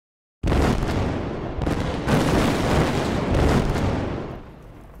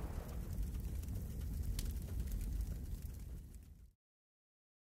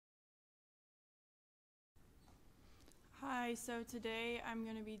Hi, so today I'm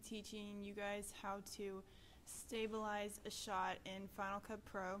going to be teaching you guys how to stabilize a shot in Final Cut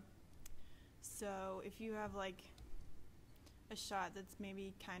Pro. So if you have like a shot that's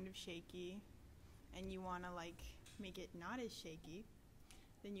maybe kind of shaky and you want to like make it not as shaky,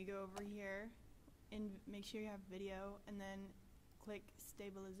 then you go over here and make sure you have video and then click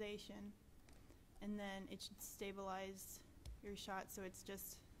Stabilization, and then it should stabilize your shot so it's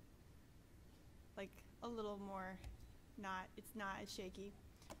just like a little more it's not as shaky.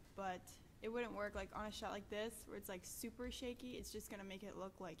 But it wouldn't work like on a shot like this where it's like super shaky. It's just gonna make it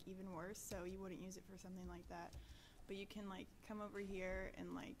look like even worse, so you wouldn't use it for something like that. But you can like come over here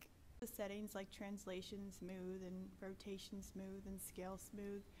and like the settings like translation smooth and rotation smooth and scale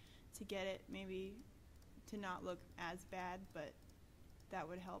smooth to get it maybe to not look as bad, but that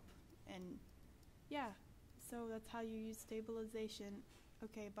would help. And yeah, so that's how you use stabilization.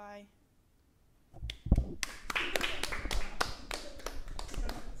 Okay, bye.